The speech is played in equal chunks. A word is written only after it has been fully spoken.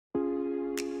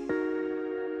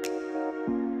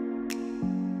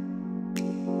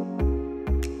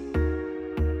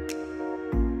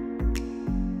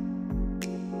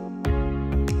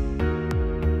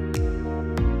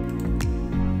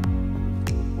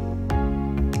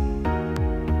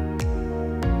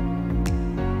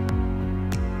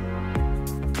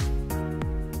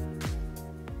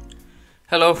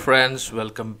Hello friends,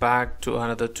 welcome back to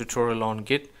another tutorial on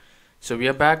Git. So we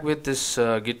are back with this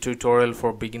Git tutorial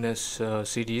for beginners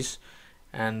series,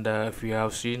 and if you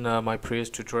have seen my previous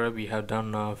tutorial, we have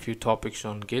done a few topics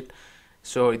on Git.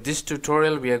 So in this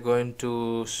tutorial we are going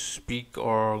to speak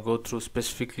or go through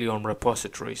specifically on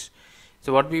repositories.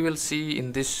 So what we will see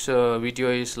in this video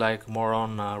is like more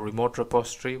on remote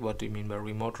repository. What do you mean by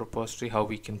remote repository? How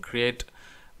we can create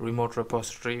remote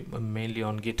repository mainly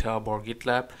on GitHub or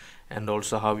GitLab, and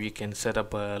also how you can set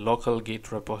up a local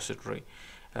Git repository.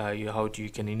 How you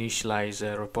can initialize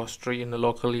a repository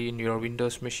locally in your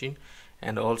Windows machine,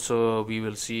 and also we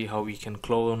will see how we can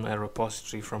clone a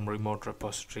repository from remote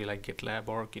repository like GitLab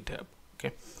or GitHub.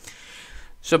 Okay.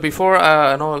 So before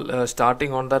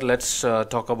starting on that, let's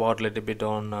talk about a little bit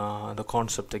on the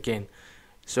concept again.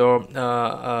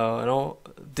 So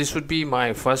this would be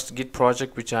my first Git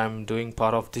project which I'm doing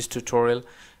part of this tutorial,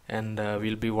 and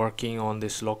we'll be working on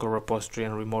this local repository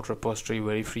and remote repository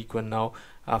very frequent now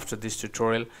after this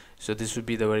tutorial. So this would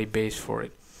be the very base for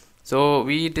it. So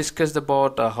we discussed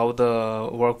about how the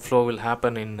workflow will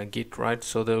happen in Git, right?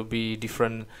 So there will be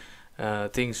different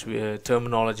things,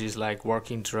 terminologies like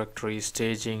working directory,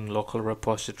 staging, local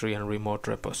repository, and remote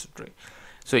repository.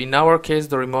 So in our case,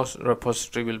 the remote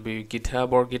repository will be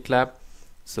GitHub or GitLab.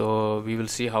 So we will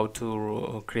see how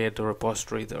to create a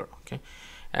repository there. Okay,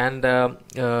 and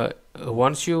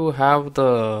once you have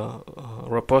the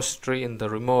repository in the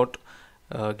remote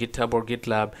GitHub or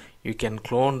GitLab, you can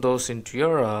clone those into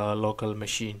your local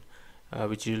machine,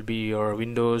 which will be your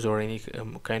Windows or any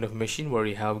kind of machine where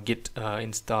you have Git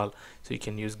installed. So you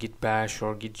can use Git bash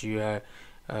or Git GUI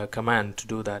command to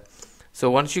do that. So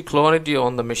once you clone it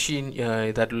on the machine,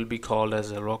 that will be called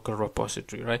as a local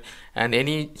repository, right? And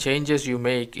any changes you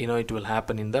make, it will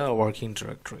happen in the working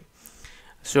directory.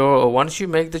 So once you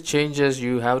make the changes,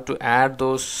 you have to add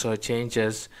those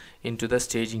changes into the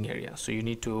staging area. So you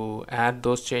need to add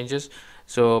those changes.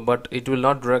 So, but it will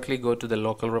not directly go to the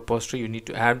local repository. You need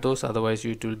to add those, otherwise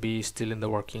it will be still in the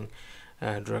working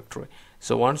directory.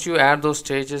 So once you add those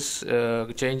changes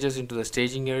into the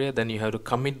staging area, then you have to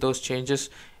commit those changes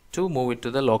to move it to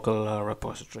the local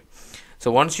repository. So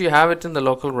once you have it in the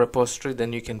local repository,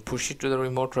 then you can push it to the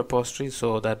remote repository,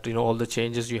 so that all the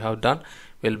changes you have done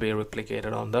will be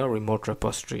replicated on the remote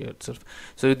repository itself.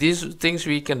 So these things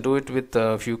we can do it with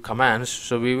a few commands.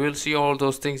 So we will see all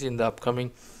those things in the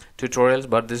upcoming tutorials,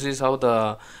 but this is how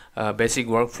the basic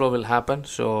workflow will happen.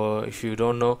 So if you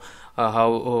don't know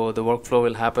how the workflow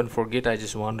will happen for Git, I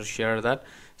just want to share that.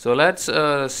 So let's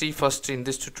see first in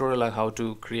this tutorial how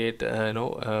to create a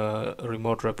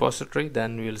remote repository.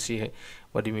 Then we'll see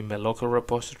what do you mean by local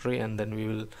repository, and then we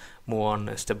will move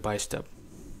on step by step.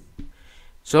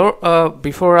 So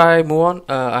before I move on,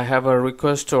 I have a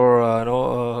request,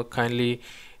 or kindly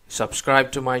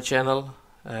subscribe to my channel.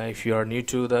 If you are new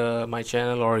to my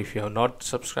channel, or if you have not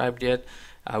subscribed yet,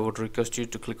 I would request you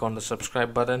to click on the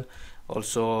subscribe button.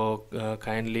 Also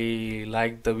kindly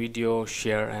like the video,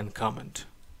 share and comment.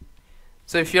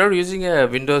 So if you are using a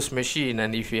Windows machine,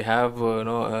 and if you have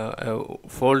a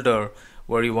folder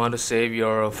where you want to save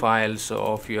your files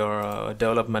of your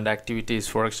development activities,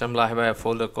 for example, I have a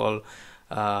folder called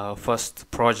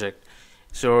first project.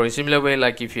 So in similar way,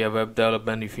 like if you have web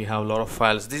development, if you have a lot of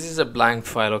files, this is a blank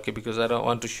file, okay, because I don't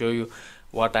want to show you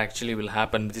what actually will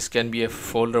happen. This can be a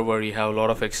folder where you have a lot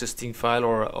of existing file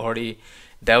or already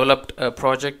developed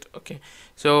project. Okay,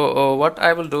 so what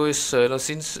I will do is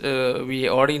since we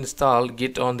already installed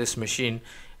Git on this machine,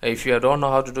 if you don't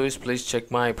know how to do this, please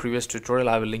check my previous tutorial.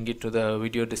 I will link it to the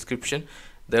video description.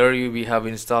 There we have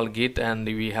installed Git, and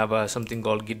we have something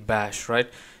called Git bash, right?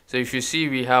 So if you see,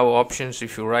 we have options.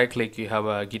 If you right click, you have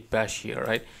a Git bash here,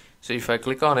 right? So if I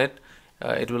click on it,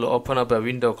 it will open up a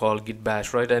window called Git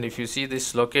bash, right? And if you see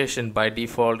this location, by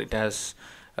default it has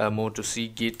moved to C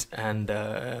Git and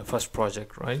first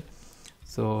project, right?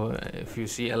 So if you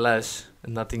see ls,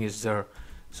 nothing is there.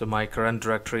 So my current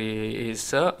directory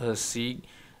is C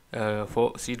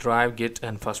for C drive, Git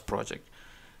and first project.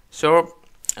 So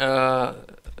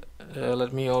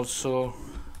let me also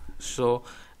show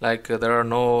there are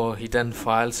no hidden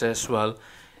files as well.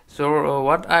 So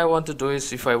what I want to do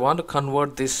is, if I want to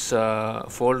convert this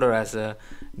folder as a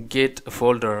Git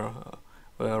folder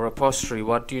repository,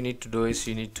 what you need to do is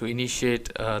you need to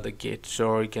initiate the Git.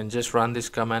 So you can just run this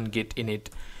command git init.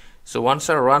 So once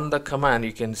I run the command,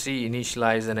 you can see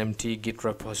initialize an empty Git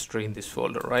repository in this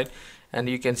folder, right? And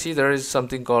you can see there is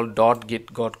something called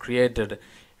 .git got created,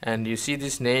 and you see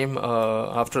this name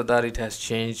after that it has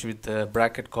changed with the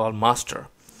bracket called master.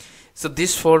 So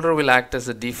this folder will act as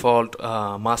a default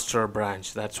master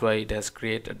branch. That's why it has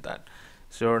created that.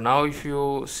 So now if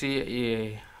you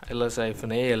see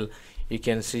ls-al, you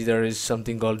can see there is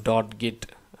something called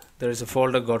 .git. There is a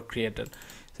folder got created.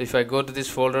 So if I go to this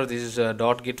folder, this is a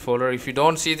 .git folder. If you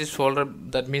don't see this folder,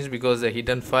 that means because the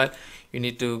hidden file, you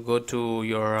need to go to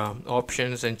your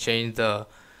options and change the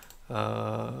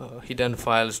hidden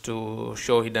files to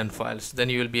show hidden files. Then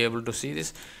you will be able to see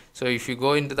this. So if you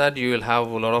go into that, you will have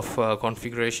a lot of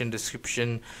configuration,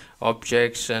 description,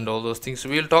 objects, and all those things. So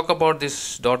we will talk about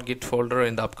this .git folder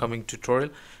in the upcoming tutorial,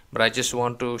 but I just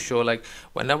want to show, like,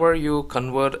 whenever you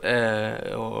convert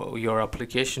your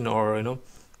application or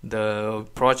the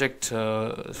project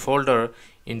folder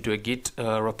into a Git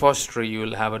repository, you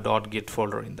will have a .git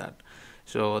folder in that.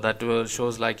 So that will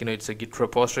shows like it's a Git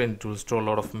repository, and it will store a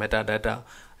lot of metadata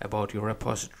about your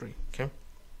repository. Okay.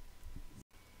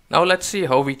 Now let's see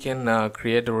how we can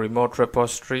create a remote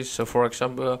repository. So for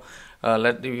example,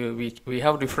 we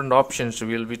have different options. So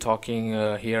we'll be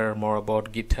talking here more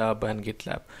about GitHub and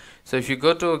GitLab. So if you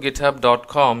go to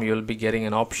github.com, you'll be getting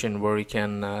an option where you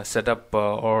can set up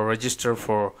or register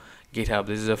for GitHub.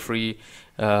 This is a free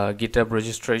GitHub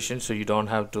registration, so you don't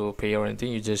have to pay or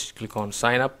anything. You just click on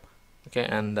sign up, okay,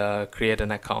 and create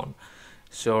an account.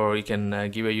 So you can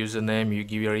give a username, you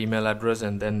give your email address,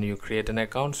 and then you create an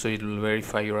account. So it will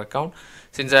verify your account.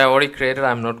 Since I already created,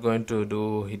 I'm not going to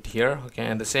do it here. Okay,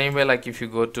 and the same way, like if you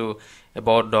go to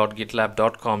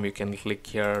about.gitlab.com, you can click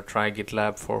here, try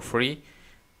GitLab for free,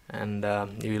 and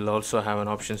you will also have an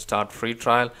option start free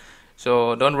trial.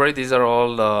 So don't worry, these are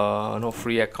all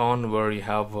free account where you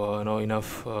have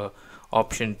enough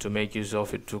option to make use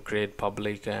of it to create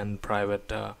public and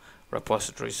private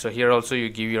repositories. So here also you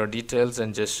give your details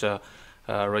and just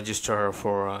register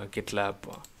for GitLab.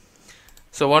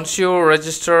 So once you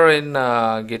register in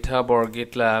GitHub or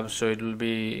GitLab, so it will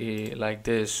be like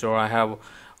this. So I have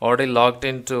already logged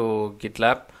into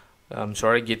GitHub.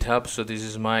 So this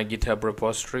is my GitHub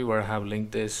repository where I have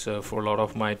linked this for a lot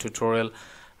of my tutorial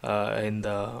in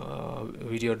the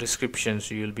video description,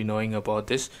 so you'll be knowing about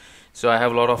this. So I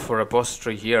have a lot of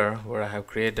repository here where I have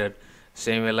created.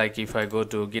 Same way, like if I go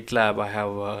to GitLab, I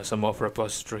have some of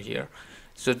repository here.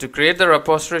 So to create the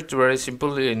repository, it's very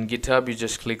simple. In GitHub, you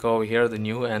just click over here, the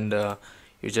new, and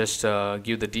you just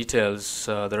give the details,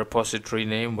 the repository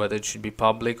name, whether it should be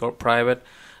public or private,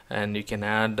 and you can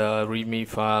add a readme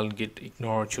file, git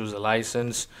ignore, choose a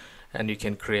license, and you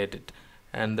can create it.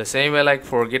 And the same way, like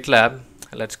for GitLab,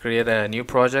 let's create a new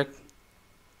project.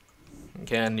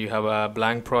 Okay, and you have a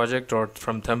blank project, or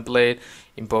from template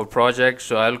import project.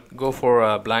 So I'll go for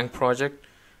a blank project.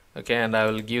 Okay, and I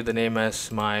will give the name as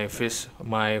my first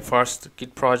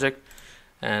Git project,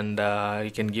 and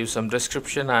you can give some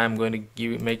description. I'm going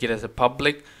to make it as a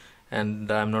public, and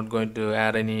I'm not going to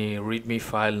add any readme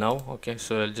file now. Okay,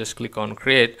 so I'll just click on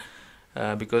create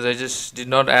because I just did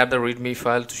not add the readme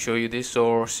file to show you this.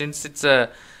 So since it's a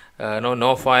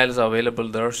no files available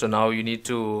there, so now you need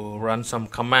to run some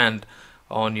command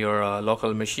on your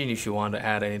local machine if you want to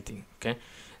add anything. Okay,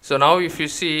 so now if you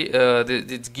see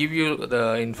it give you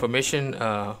the information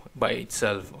by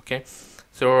itself. Okay,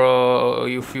 so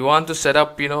if you want to set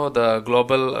up the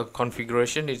global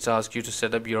configuration, it's asked you to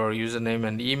set up your username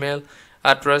and email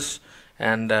address,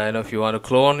 and if you want to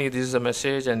clone, this is a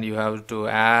message, and you have to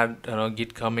add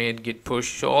git commit, git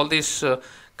push. So all these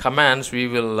commands we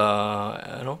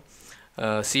will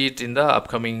see it in the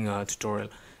upcoming tutorial.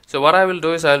 So what I will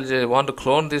do is I'll want to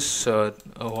clone this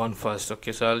one first.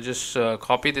 Okay, so I'll just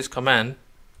copy this command.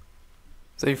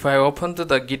 So if I open to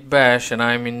the git bash and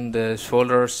I'm in the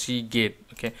folder cgit,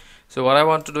 okay, so what I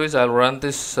want to do is I'll run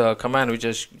this command, which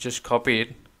is just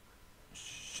copied.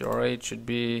 Sorry, it should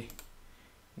be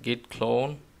git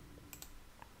clone.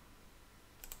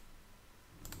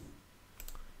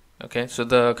 Okay, so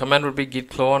the command would be git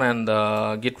clone and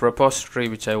the git repository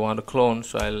which I want to clone.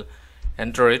 So I'll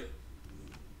enter it.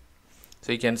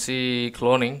 So you can see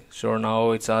cloning. So now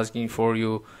it's asking for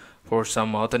you for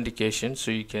some authentication,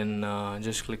 so you can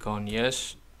just click on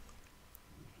yes.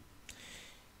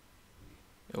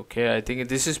 Okay, I think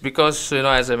this is because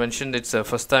as I mentioned, it's the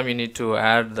first time you need to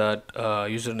add that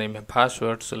username and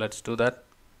password. So let's do that.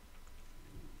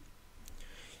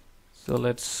 So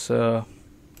let's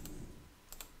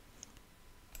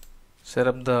set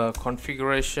up the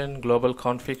configuration, global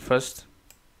config first.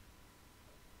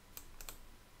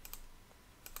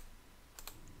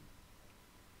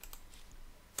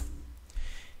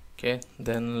 Okay,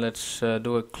 then let's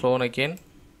do a clone again.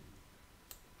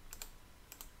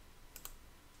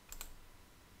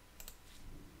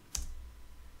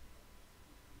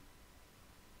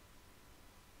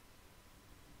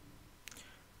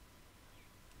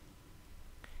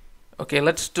 Okay,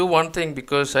 let's do one thing,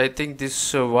 because I think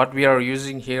this what we are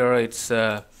using here, it's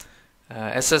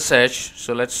SSH.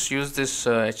 So let's use this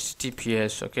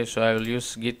HTTPS. Okay, so I will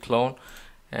use git clone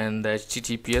and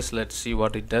HTTPS. Let's see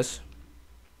what it does.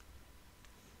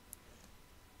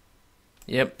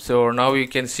 Yep, so now you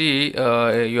can see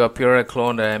you appear a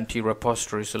cloned empty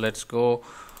repository. So let's go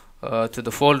to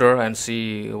the folder and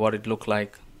see what it looked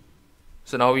like.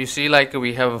 So now you see like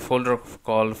we have a folder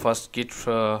called first git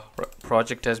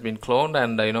project has been cloned,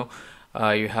 and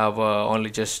you have only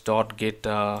just .git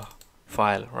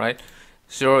file, right?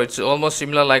 So it's almost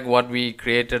similar like what we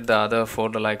created the other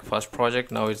folder like first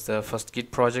project. Now it's the first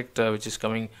git project which is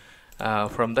coming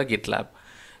from the GitLab.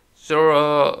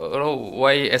 So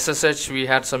why SSH? We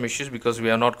had some issues because we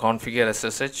have not configured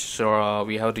SSH, so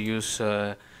we have to use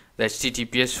the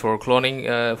HTTPS for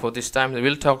cloning for this time.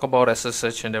 We'll talk about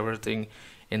SSH and everything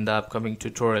in the upcoming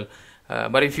tutorial.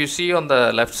 But if you see on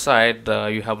the left side,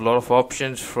 you have a lot of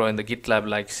options for in the GitLab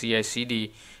like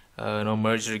CI/CD,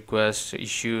 merge requests,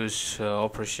 issues,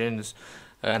 operations,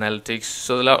 analytics.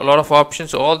 So a lot of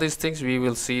options. All these things we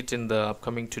will see it in the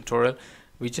upcoming tutorial.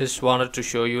 We just wanted to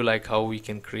show you like how we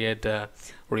can create a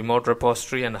remote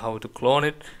repository and how to clone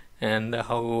it, and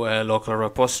how a local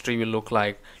repository will look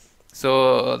like.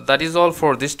 So that is all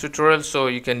for this tutorial. So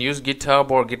you can use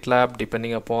GitHub or GitLab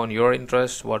depending upon your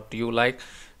interest, what you like.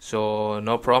 So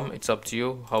no problem, it's up to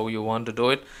you how you want to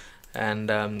do it. And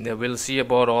we'll see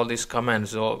about all these commands.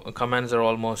 So commands are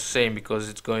almost same because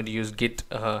it's going to use git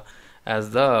as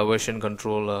the version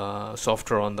control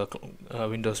software on the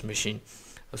Windows machine.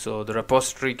 So the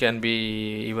repository can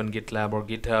be even GitLab or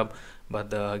GitHub, but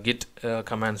the git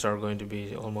commands are going to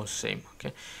be almost same.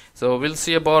 Okay, so we'll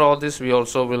see about all this. We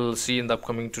also will see in the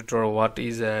upcoming tutorial what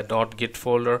is a .git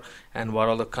folder and what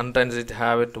are the contents it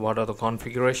have it, what are the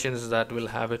configurations that will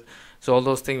have it. So all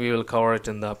those things we will cover it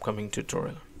in the upcoming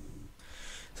tutorial.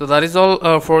 So that is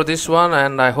all for this one,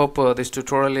 and I hope this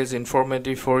tutorial is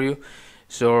informative for you.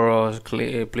 So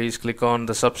please click on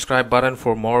the subscribe button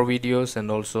for more videos,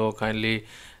 and also kindly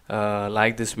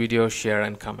like this video, share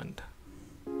and comment.